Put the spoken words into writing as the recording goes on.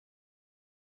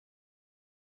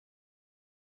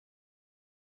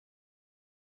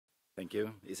Thank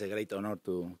you. It's a great honor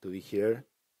to be here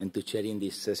and to share in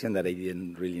this session that I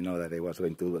didn't really know that I was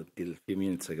going to till a few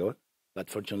minutes ago. But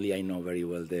fortunately, I know very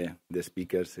well the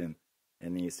speakers, and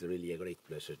it's really a great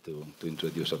pleasure to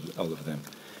introduce all of them.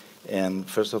 And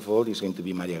first of all, it's going to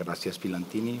be Maria Grazia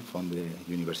Spillantini from the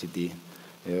University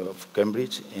of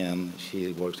Cambridge, and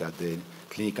she works at the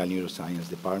Clinical Neuroscience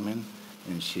Department,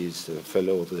 and she's a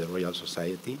fellow of the Royal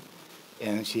Society.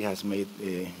 And she has made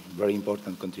very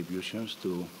important contributions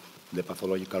to the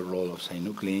pathological role of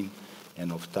synuclein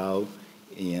and of tau,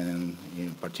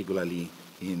 particularly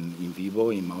in vivo,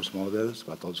 in mouse models,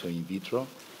 but also in vitro.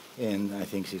 And I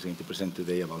think she's going to present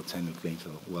today about synuclein,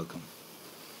 so welcome.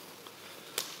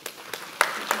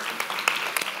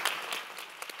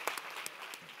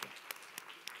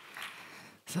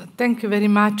 So thank you very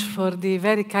much for the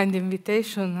very kind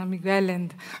invitation, Miguel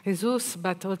and Jesus,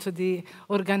 but also the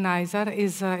organizer.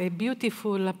 It's a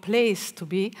beautiful place to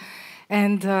be,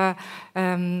 and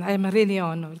I'm really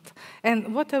honored.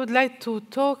 And what I would like to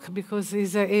talk, because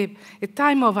it's a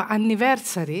time of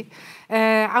anniversary,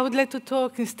 I would like to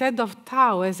talk, instead of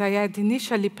tau, as I had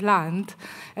initially planned,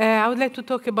 I would like to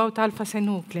talk about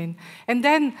alpha-synuclein. And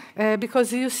then,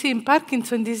 because you see, in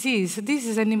Parkinson's disease, this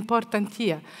is an important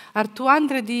year. Are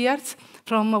 200 years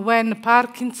from when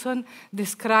Parkinson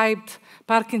described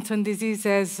Parkinson's disease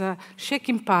as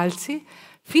shaking palsy,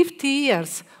 50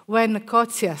 years when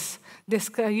Cotsias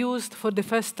used for the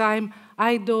first time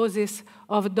high doses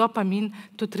of dopamine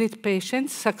to treat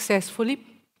patients successfully.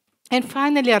 And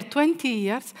finally, are 20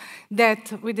 years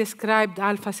that we described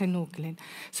alpha-synuclein.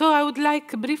 So I would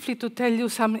like briefly to tell you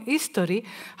some history,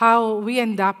 how we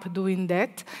end up doing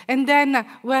that, and then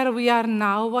where we are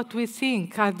now, what we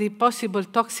think are the possible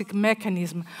toxic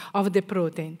mechanism of the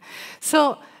protein.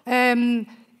 So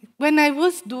when I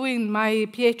was doing my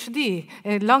PhD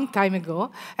a long time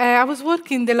ago, I was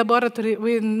working in the laboratory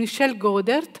with Michel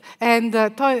Godert, and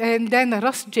then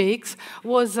Ross Jakes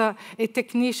was a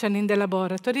technician in the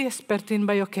laboratory, expert in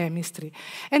biochemistry.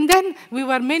 And then we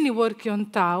were mainly working on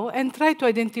tau and tried to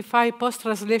identify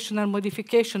post-translational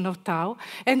modification of tau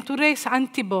and to raise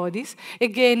antibodies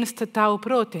against tau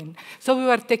protein. So we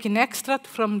were taking extract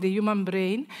from the human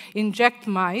brain, inject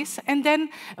mice, and then,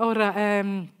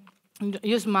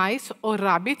 use mice or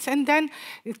rabbits, and then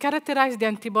characterize the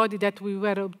antibody that we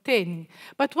were obtaining.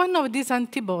 But one of these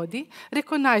antibodies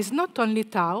recognized not only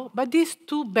tau, but these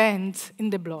two bands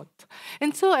in the blood.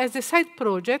 And so as a side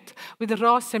project with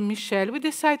Ross and Michel, we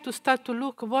decided to start to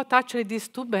look what actually these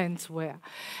two bands were.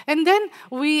 And then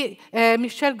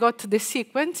Michel got the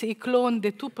sequence, he cloned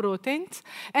the two proteins,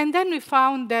 and then we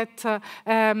found that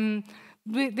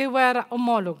they were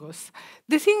homologous.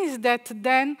 The thing is that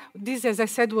then, this, as I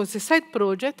said, was a side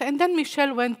project, and then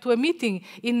Michel went to a meeting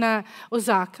in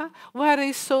Osaka, where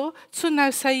he saw Tsunao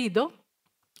Saido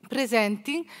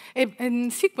presenting a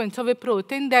sequence of a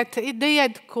protein that they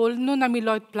had called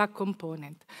non-amyloid plaque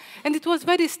component. And it was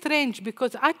very strange,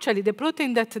 because actually the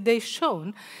protein that they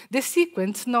shown, the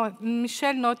sequence,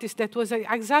 Michel noticed that was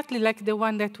exactly like the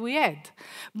one that we had.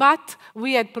 But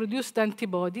we had produced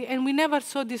antibody, and we never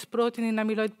saw this protein in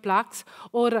amyloid plaques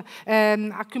or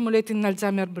accumulating in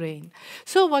Alzheimer's brain.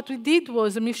 So what we did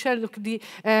was Michel looked at the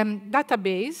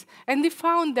database, and they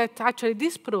found that actually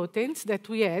these proteins that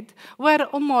we had were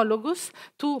homologous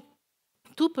to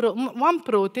one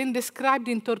protein described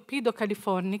in Torpedo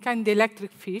californica in the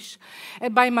electric fish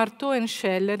by Marteau and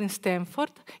Scheller in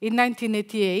Stanford in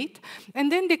 1988.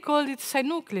 And then they called it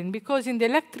synuclein, because in the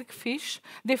electric fish,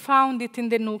 they found it in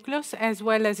the nucleus as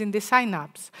well as in the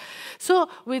synapse. So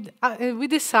we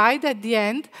decided at the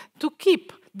end to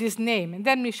keep this name. And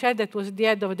then Michel, that was the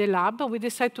head of the lab, we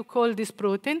decided to call this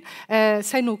protein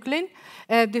synuclein,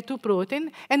 the two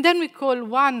protein, and then we call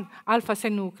one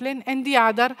alpha-synuclein and the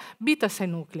other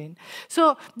beta-synuclein.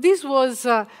 So this was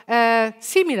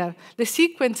similar. The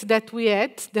sequence that we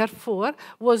had, therefore,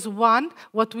 was one,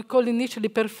 what we call initially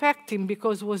perfecting,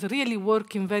 because it was really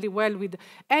working very well with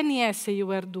any assay you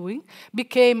were doing,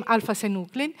 became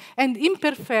alpha-synuclein, and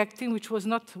imperfecting, which was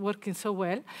not working so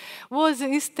well, was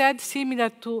instead similar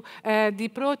to the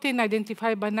protein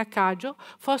identified by Nakajo,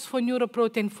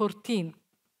 phosphoneuroprotein 14.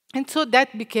 And so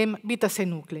that became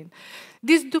beta-synuclein.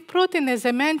 These two proteins, as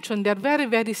I mentioned, they're very,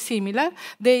 very similar.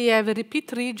 They have a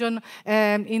repeat region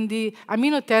in the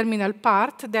amino terminal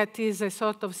part that is a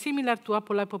sort of similar to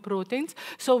apolipoproteins,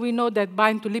 so we know that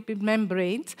bind to lipid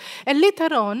membranes. And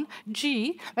later on,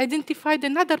 G identified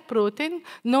another protein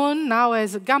known now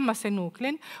as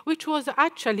gamma-synuclein, which was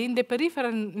actually in the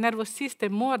peripheral nervous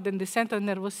system more than the central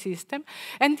nervous system.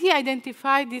 And he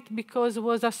identified it because it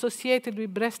was associated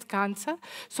with breast cancer.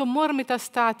 So more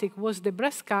metastatic was the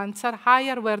breast cancer,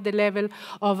 higher were the level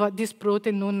of this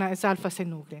protein known as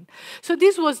alpha-synuclein. So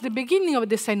this was the beginning of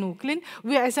the synuclein.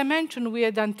 As I mentioned, we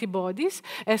had antibodies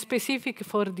specific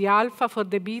for the alpha, for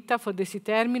the beta, for the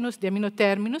C-terminus, the amino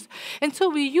terminus, and so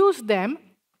we used them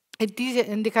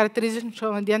and the characterization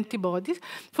of the antibodies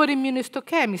for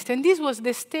immunohistochemists. And this was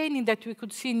the staining that we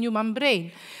could see in human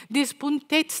brain, this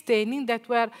puntate staining that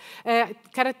were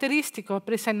characteristic of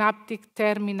presynaptic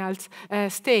terminals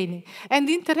staining. And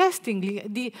interestingly,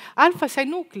 the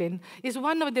alpha-synuclein is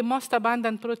one of the most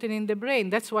abundant protein in the brain.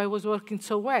 That's why it was working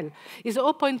so well. It's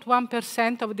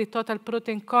 0.1% of the total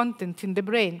protein content in the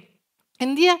brain.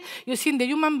 And here you see in the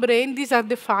human brain, these are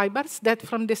the fibers that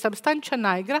from the substantia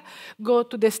nigra go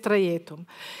to the striatum.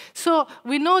 So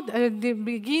we know at the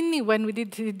beginning when we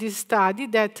did this study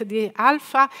that the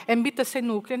alpha and beta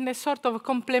synuclein is sort of a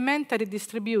complementary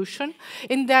distribution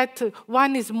in that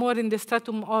one is more in the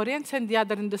stratum oriens and the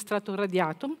other in the stratum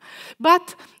radiatum.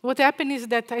 But what happened is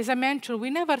that, as I mentioned, we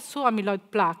never saw amyloid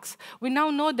plaques. We now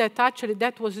know that actually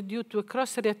that was due to a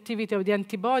cross-reactivity of the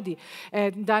antibody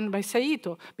done by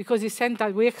Saito, because he sent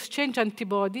that we exchange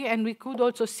antibody, and we could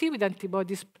also see with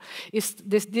antibodies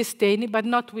this staining, but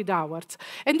not with ours.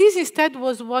 And this instead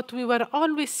was what we were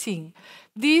always seeing,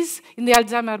 this in the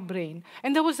Alzheimer brain.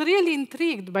 And I was really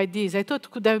intrigued by this. I thought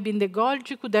it could have been the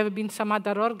Golgi, could have been some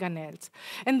other organelles.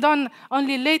 And then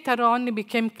only later on it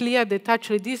became clear that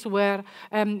actually these were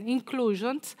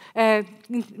inclusions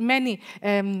in many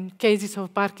cases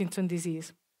of Parkinson's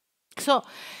disease. So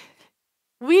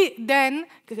we then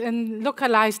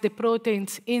localized the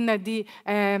proteins in the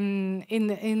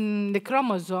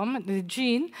chromosome, the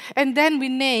gene, and then we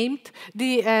named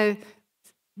the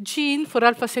gene for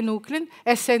alpha-synuclein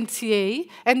SNCA,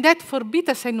 and that for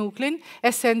beta-synuclein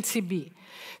SNCB.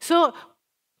 So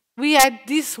we had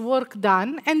this work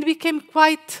done, and became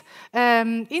quite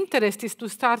interested to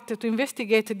start to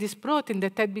investigate this protein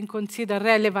that had been considered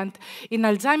relevant in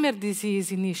Alzheimer's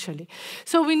disease initially.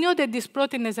 So we know that this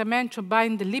protein, as I mentioned,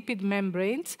 binds the lipid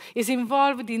membranes, is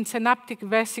involved in synaptic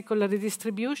vesicle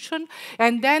redistribution,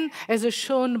 and then, as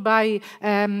shown by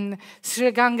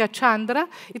Sriganga Chandra,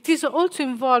 it is also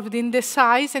involved in the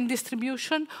size and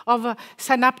distribution of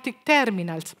synaptic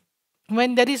terminals.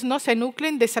 When there is no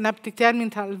synuclein, the synaptic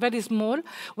terminals are very small.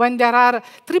 When there are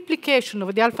triplication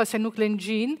of the alpha-synuclein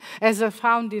gene, as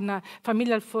found in a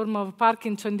familial form of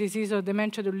Parkinson's disease or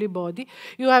dementia of the Lewy body,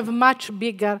 you have much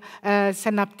bigger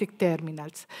synaptic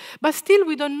terminals. But still,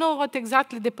 we don't know what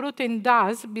exactly the protein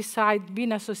does besides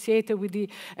being associated with the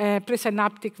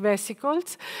presynaptic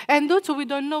vesicles. And also, we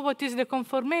don't know what is the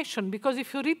conformation, because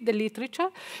if you read the literature,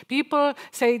 people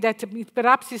say that it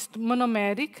perhaps is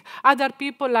monomeric. Other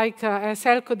people, like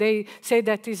Selko, they say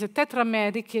that is a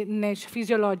tetrameric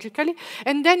physiologically.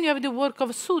 And then you have the work of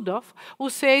Sudov, who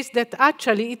says that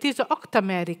actually it is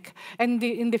octameric and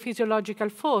in the physiological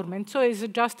form. And so it's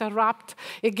just wrapped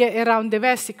around the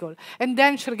vesicle. And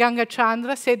then Sriganga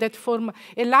Chandra said that form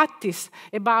a lattice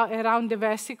around the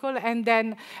vesicle, and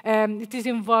then it is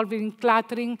involved in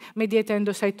cluttering mediated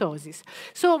endocytosis.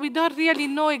 So we don't really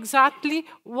know exactly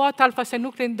what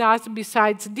alpha-synuclein does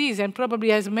besides this, and probably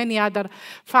has many other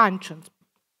functions.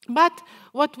 But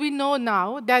what we know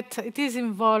now, that it is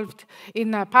involved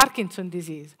in Parkinson's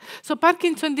disease. So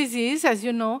Parkinson's disease, as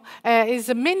you know,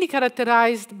 is mainly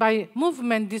characterized by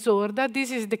movement disorder.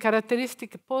 This is the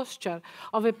characteristic posture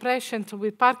of a patient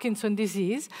with Parkinson's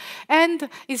disease, and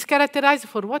is characterized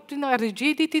for what we know: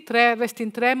 rigidity,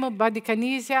 resting tremor,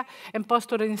 bradykinesia, and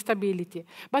postural instability.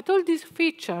 But all these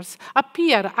features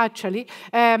appear actually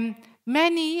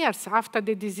many years after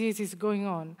the disease is going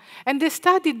on. And the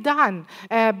study done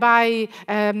by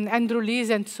Andrew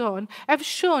Lees and so on have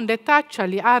shown that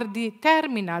actually are the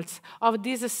terminals of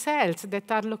these cells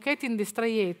that are located in the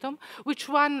striatum, which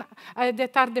one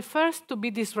that are the first to be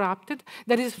disrupted.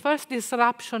 There is first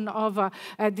disruption of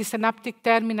the synaptic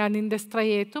terminal in the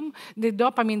striatum, the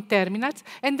dopamine terminals,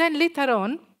 and then later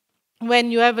on,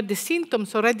 when you have the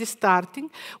symptoms already starting,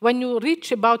 when you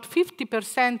reach about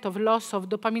 50% of loss of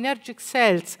dopaminergic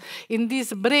cells in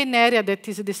this brain area that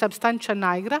is the substantia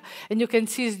nigra, and you can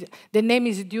see the name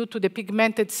is due to the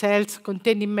pigmented cells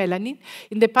containing melanin.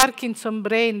 In the Parkinson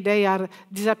brain, they are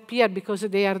disappear because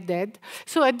they are dead.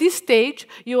 So at this stage,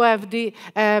 you have the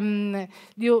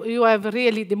you have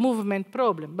really the movement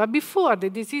problem. But before,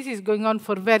 the disease is going on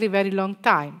for very, very long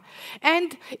time.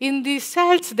 And in the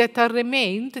cells that are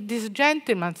remained, this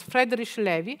gentleman, Friedrich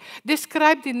Levy,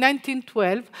 described in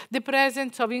 1912 the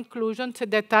presence of inclusions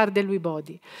that are the Lewy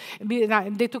body.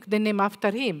 They took the name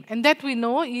after him. And that we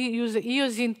know, he used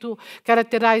eosine to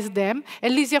characterize them.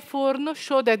 And Lisiaforno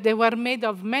showed that they were made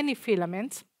of many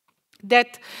filaments.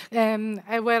 that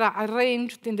were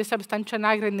arranged in the substantia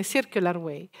nigra in a circular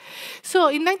way. So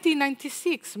in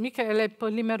 1996, Michael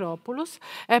Polymeropoulos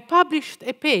published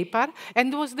a paper,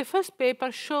 and it was the first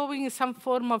paper showing some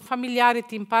form of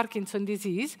familiarity in Parkinson's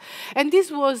disease. And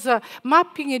this was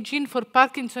mapping a gene for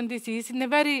Parkinson's disease in a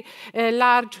very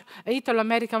large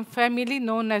Italo-American family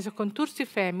known as a Contursi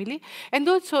family, and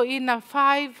also in a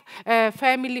 5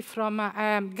 family from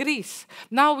Greece.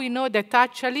 Now we know that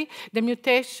actually the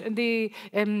mutation,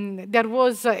 there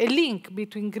was a link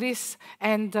between Greece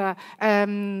and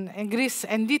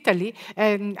Italy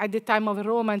at the time of the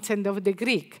Romans and of the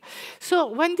Greek. So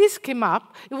when this came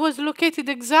up, it was located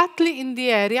exactly in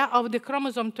the area of the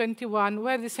chromosome 21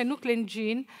 where the synuclein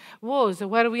gene was,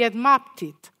 where we had mapped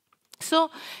it.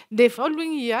 So the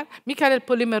following year, Michael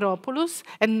Polymeropoulos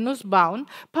and Nussbaum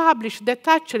published that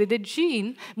actually the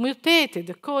gene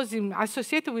mutated,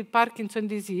 associated with Parkinson's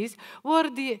disease,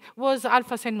 was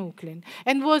alpha-synuclein,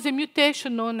 and was a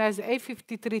mutation known as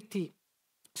A53T.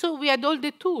 So we had all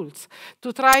the tools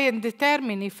to try and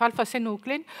determine if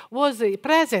alpha-synuclein was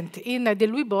present in the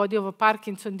Lewy body of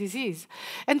Parkinson's disease.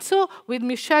 And so with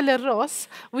Michel and Ross,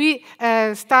 we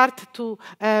start to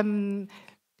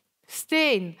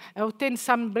obtain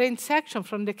some brain section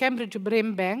from the Cambridge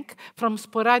Brain Bank from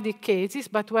sporadic cases,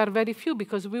 but were very few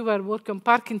because we were working on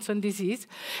Parkinson's disease.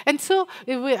 And so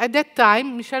at that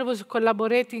time, Michel was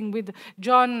collaborating with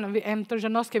John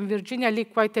Trojanowski and Virginia Lee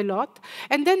quite a lot.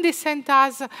 And then they sent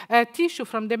us tissue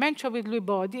from dementia with Lewy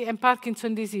body and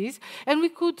Parkinson's disease, and we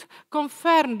could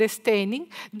confirm the staining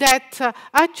that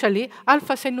actually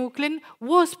alpha-synuclein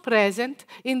was present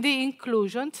in the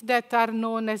inclusions that are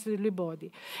known as the Lewy body.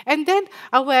 And then,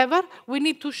 however, we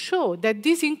need to show that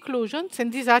these inclusions,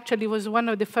 and this actually was one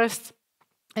of the first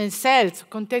cells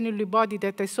containing Lewy body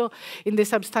that I saw in the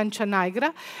substantia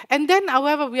nigra. And then,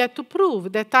 however, we had to prove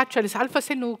that actually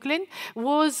alpha-synuclein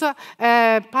was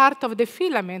part of the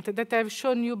filament that I've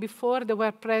shown you before that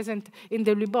were present in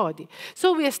the Lewy body.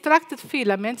 So we extracted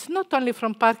filaments not only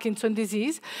from Parkinson's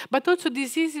disease, but also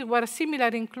diseases where similar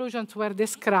inclusions were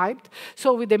described.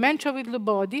 So with dementia with Lewy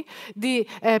body, the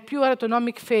pure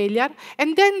autonomic failure,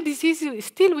 and then diseases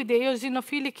still with the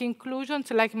eosinophilic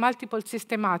inclusions like multiple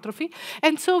system atrophy.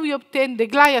 And so we obtained the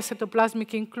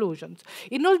gliocytoplasmic inclusions.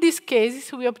 In all these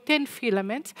cases, we obtained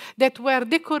filaments that were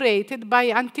decorated by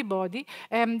antibody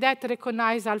that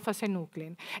recognize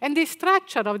alpha-synuclein. And the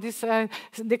structure of this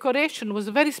decoration was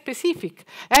very specific.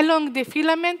 Along the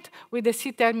filament with the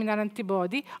C-terminal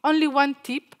antibody, only one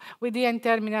tip with the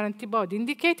N-terminal antibody,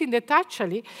 indicating that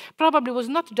actually probably was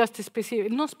not just a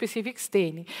specific, non-specific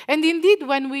staining. And indeed,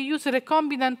 when we use a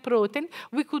recombinant protein,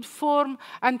 we could form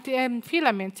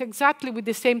filaments exactly with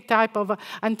the same type of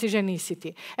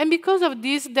antigenicity. And because of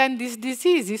this, then these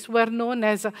diseases were known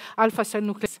as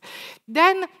alpha-synuclein.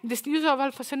 Then this use of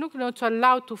alpha-synuclein also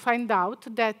allowed to find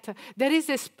out that there is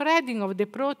a spreading of the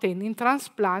protein in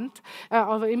transplant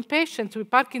in patients with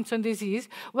Parkinson's disease,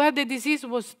 where the disease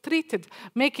was treated,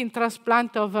 making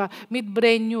transplant of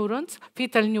midbrain neurons,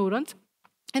 fetal neurons.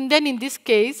 And then in this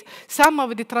case, some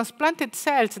of the transplanted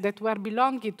cells that were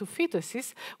belonging to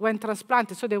fetuses when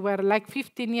transplanted, so they were like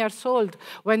 15 years old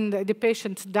when the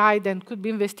patients died and could be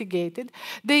investigated,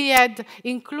 they had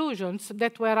inclusions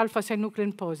that were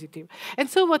alpha-synuclein positive. And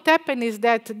so what happened is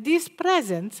that this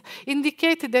presence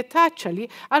indicated that actually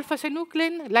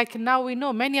alpha-synuclein, like now we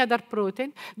know many other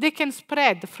proteins, they can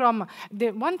spread from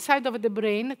the one side of the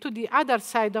brain to the other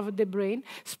side of the brain,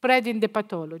 spreading the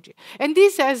pathology. And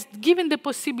this has given the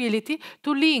possibility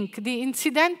to link the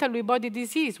incidental Lewy body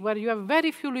disease, where you have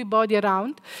very few Lewy body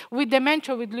around, with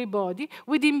dementia with Lewy body,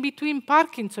 with in between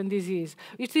Parkinson's disease.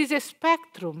 It is a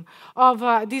spectrum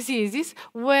of diseases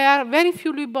where very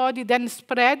few Lewy body then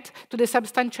spread to the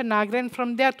substantia nigra, and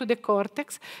from there to the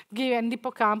cortex, and the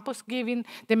hippocampus, giving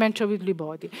dementia with Lewy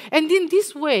body. And in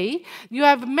this way, you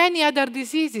have many other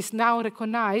diseases now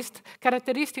recognized,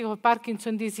 characteristic of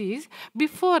Parkinson's disease,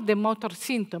 before the motor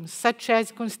symptoms, such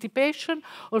as constipation,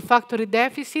 olfactory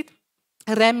deficit,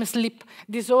 REM sleep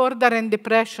disorder, and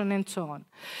depression, and so on.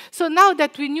 So now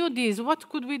that we knew this, what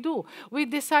could we do? We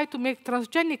decided to make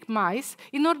transgenic mice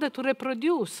in order to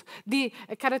reproduce the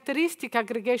characteristic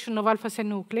aggregation of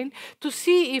alpha-synuclein to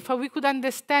see if we could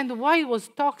understand why it was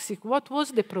toxic, what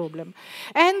was the problem.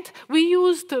 And we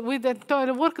used, with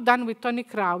the work done with Tony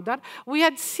Crowder, we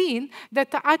had seen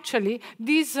that actually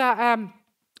these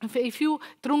if you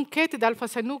truncated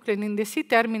alpha-synuclein in the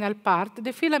C-terminal part,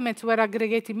 the filaments were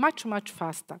aggregating much, much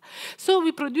faster. So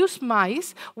we produced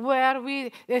mice where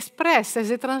we express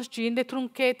as a transgene the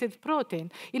truncated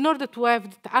protein in order to have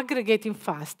it aggregating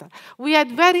faster. We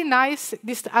had very nice,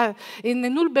 in the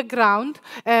null background,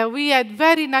 we had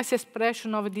very nice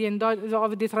expression of the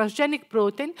transgenic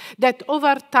protein that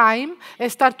over time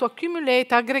start to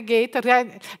accumulate, aggregate,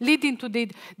 leading to the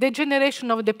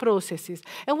degeneration of the processes.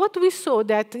 And what we saw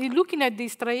that looking at the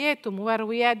striatum, where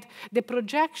we had the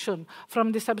projection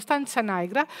from the substantia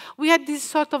nigra, we had this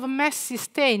sort of messy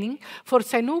staining for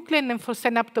synuclein and for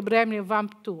synaptobremin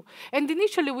VAMP2. And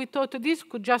initially we thought this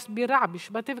could just be rubbish,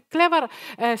 but a clever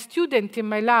student in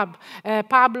my lab,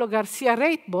 Pablo Garcia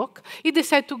Reitbock, he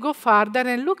decided to go further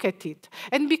and look at it.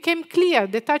 And became clear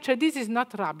that actually this is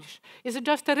not rubbish. It's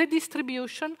just a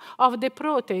redistribution of the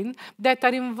protein that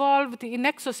are involved in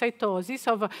exocytosis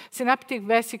of a synaptic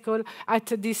vesicle at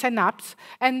the synapse,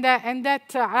 and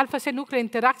that alpha-synuclein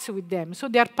interacts with them. So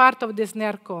they are part of the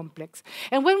snare complex.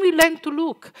 And when we learned to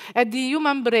look at the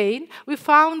human brain, we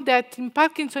found that in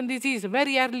Parkinson's disease,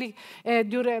 very early,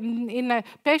 in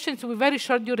patients with very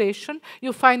short duration,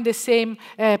 you find the same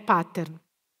pattern.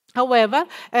 However,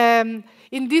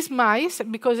 in these mice,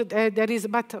 because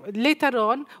but later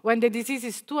on, when the disease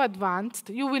is too advanced,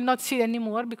 you will not see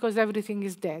anymore because everything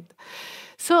is dead.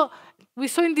 So we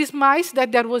saw in these mice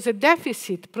that there was a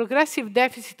deficit, progressive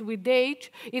deficit with age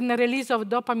in the release of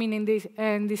dopamine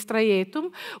in the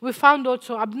striatum. We found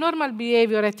also abnormal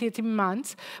behavior at 18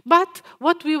 months. But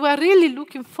what we were really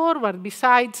looking forward,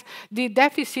 besides the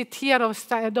deficit here of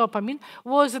dopamine,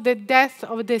 was the death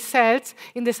of the cells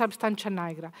in the substantia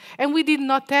nigra. And we did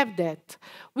not have that.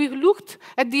 We looked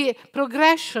at the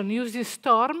progression using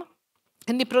STORM,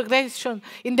 and the progression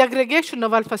in the aggregation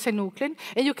of alpha-synuclein,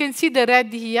 and you can see the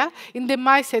red here. In the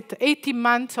mice at 18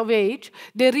 months of age,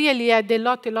 they really had a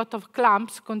lot of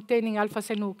clumps containing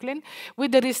alpha-synuclein,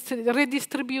 with the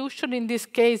redistribution, in this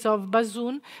case of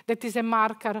basoon, that is a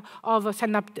marker of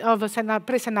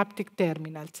presynaptic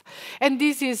terminals. And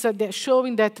this is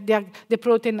showing that the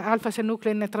protein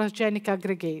alpha-synuclein transgenic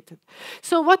aggregated.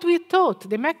 So what we thought,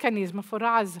 the mechanism for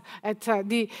us,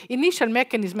 the initial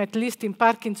mechanism, at least in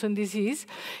Parkinson's disease,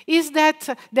 is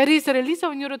that there is a release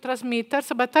of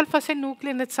neurotransmitters, but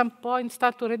alpha-synuclein at some point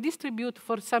start to redistribute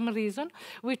for some reason,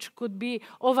 which could be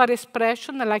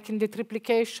overexpression, like in the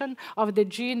triplication of the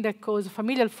gene that causes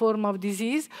familial form of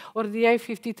disease, or the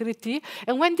A53T.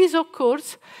 And when this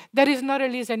occurs, there is no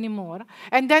release anymore.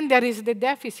 And then there is the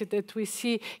deficit that we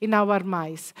see in our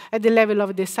mice at the level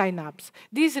of the synapse.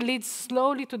 This leads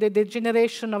slowly to the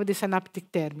degeneration of the synaptic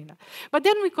terminal. But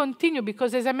then we continue,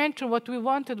 because as I mentioned, what we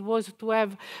wanted was to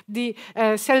have the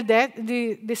cell death,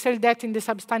 the cell death in the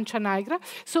substantia nigra.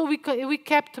 So we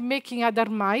kept making other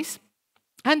mice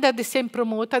under the same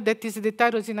promoter, that is the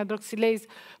tyrosine hydroxylase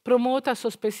promoter, so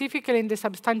specifically in the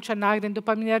substantia nigra and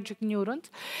dopaminergic neurons.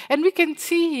 And we can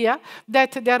see here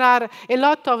that there are a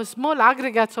lot of small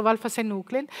aggregates of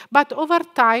alpha-synuclein, but over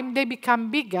time they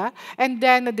become bigger, and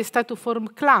then they start to form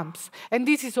clumps. And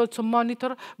this is also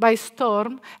monitored by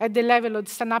STORM at the level of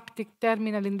the synaptic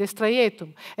terminal in the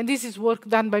striatum. And this is work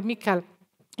done by Mikhail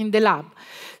in the lab.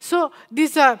 So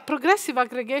this progressive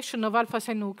aggregation of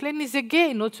alpha-synuclein is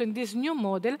again also in this new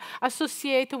model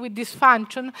associated with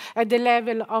dysfunction at the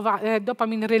level of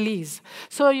dopamine release.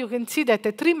 So you can see that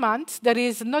at 3 months there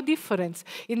is no difference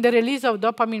in the release of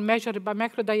dopamine measured by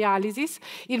microdialysis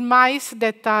in mice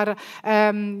that are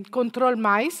control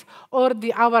mice or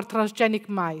our transgenic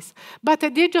mice. But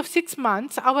at the age of 6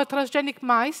 months, our transgenic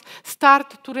mice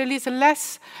start to release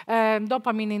less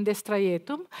dopamine in the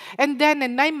striatum, and then at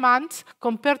 9 months,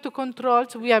 compared to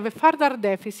controls, we have a further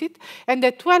deficit, and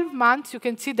at 12 months, you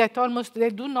can see that almost they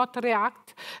do not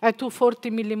react to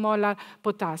 40 millimolar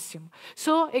potassium.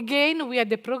 So again, we had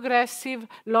the progressive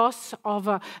loss of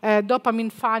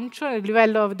dopamine function at the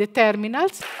level of the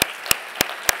terminals.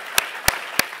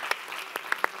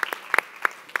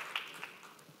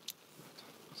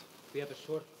 We have a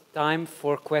short time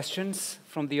for questions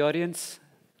from the audience.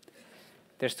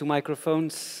 There's 2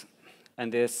 microphones,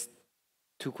 and there's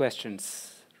 2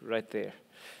 questions right there.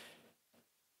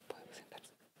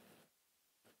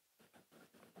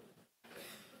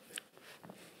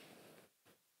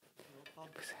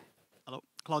 Hello,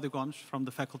 Claudio Gomes from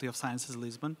the Faculty of Sciences,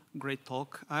 Lisbon. Great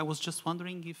talk. I was just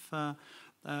wondering if,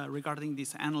 regarding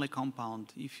this ANLE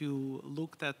compound, if you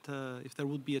looked at if there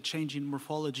would be a change in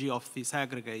morphology of these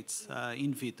aggregates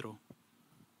in vitro.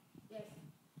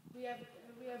 Yes,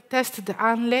 Tested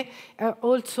ANLE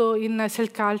also in cell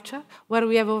culture, where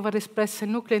we have overexpressed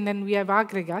nuclein and we have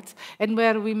aggregates, and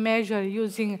where we measure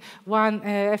using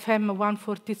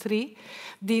FM143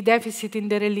 the deficit in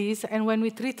the release. And when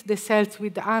we treat the cells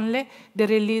with ANLE, the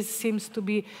release seems to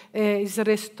be is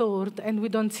restored, and we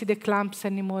don't see the clumps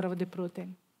anymore of the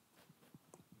protein.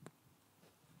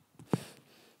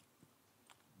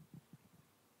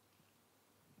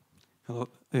 Hello,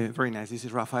 very nice. This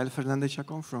is Rafael Fernandez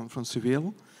Chacon from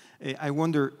Seville. I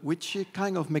wonder, which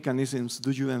kind of mechanisms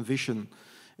do you envision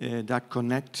that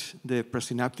connect the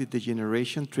presynaptic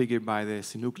degeneration triggered by the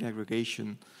synuclein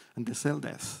aggregation and the cell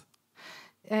death?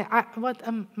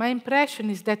 My impression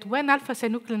is that when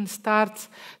alpha-synuclein starts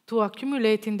to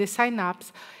accumulate in the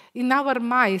synapse, in our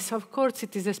mice, of course,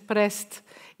 it is expressed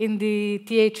in the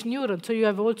TH neuron, so you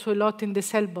have also a lot in the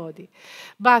cell body.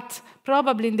 But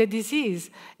probably in the disease,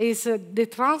 the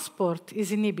transport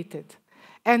is inhibited.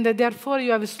 And therefore,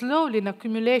 you have slowly an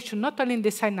accumulation, not only in the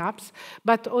synapse,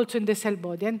 but also in the cell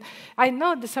body. And I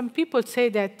know that some people say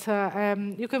that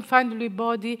you can find Lewy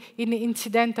body in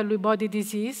incidental Lewy body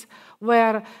disease,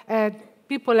 where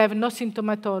people have no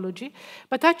symptomatology.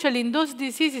 But actually, in those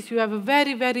diseases, you have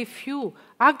very, very few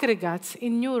aggregates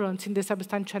in neurons in the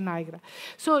substantia nigra.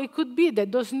 So it could be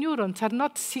that those neurons are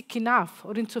not sick enough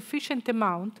or in sufficient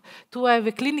amount to have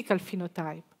a clinical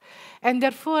phenotype. And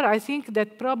therefore, I think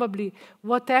that probably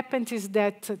what happens is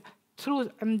that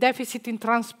through deficit in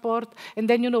transport, and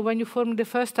then, when you form the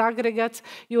first aggregates,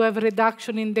 you have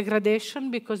reduction in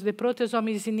degradation because the proteasome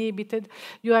is inhibited,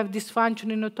 you have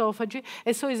dysfunction in autophagy,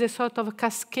 and so it's a sort of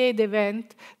cascade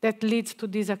event that leads to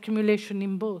this accumulation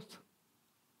in both.